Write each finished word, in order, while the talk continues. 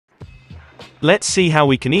Let's see how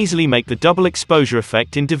we can easily make the double exposure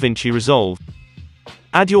effect in DaVinci Resolve.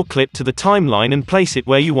 Add your clip to the timeline and place it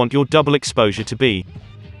where you want your double exposure to be.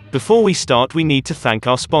 Before we start, we need to thank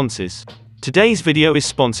our sponsors. Today's video is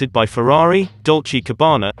sponsored by Ferrari, Dolce &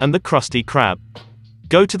 Gabbana, and the Krusty Krab.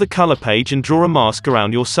 Go to the color page and draw a mask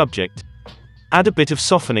around your subject. Add a bit of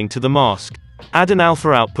softening to the mask. Add an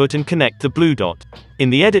alpha output and connect the blue dot.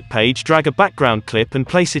 In the edit page, drag a background clip and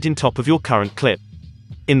place it in top of your current clip.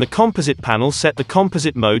 In the composite panel, set the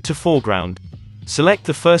composite mode to foreground. Select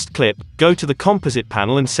the first clip, go to the composite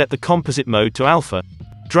panel and set the composite mode to alpha.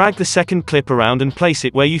 Drag the second clip around and place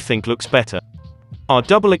it where you think looks better. Our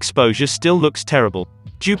double exposure still looks terrible.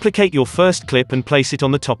 Duplicate your first clip and place it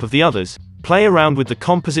on the top of the others. Play around with the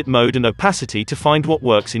composite mode and opacity to find what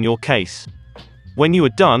works in your case. When you are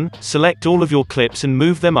done, select all of your clips and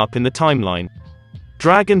move them up in the timeline.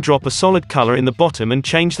 Drag and drop a solid color in the bottom and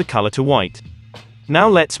change the color to white. Now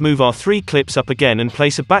let's move our 3 clips up again and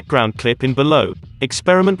place a background clip in below.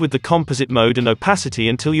 Experiment with the composite mode and opacity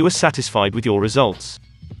until you are satisfied with your results.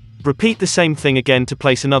 Repeat the same thing again to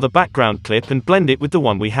place another background clip and blend it with the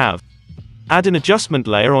one we have. Add an adjustment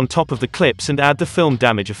layer on top of the clips and add the film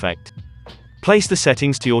damage effect. Place the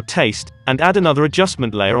settings to your taste, and add another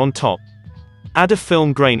adjustment layer on top. Add a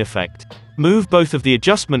film grain effect. Move both of the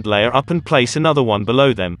adjustment layer up and place another one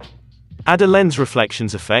below them. Add a lens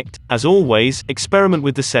reflections effect. As always, experiment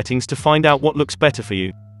with the settings to find out what looks better for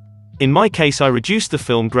you. In my case, I reduced the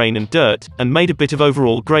film grain and dirt, and made a bit of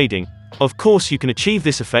overall grading. Of course, you can achieve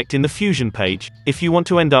this effect in the Fusion page, if you want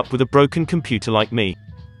to end up with a broken computer like me.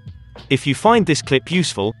 If you find this clip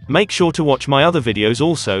useful, make sure to watch my other videos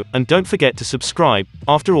also, and don't forget to subscribe.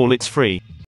 After all, it's free.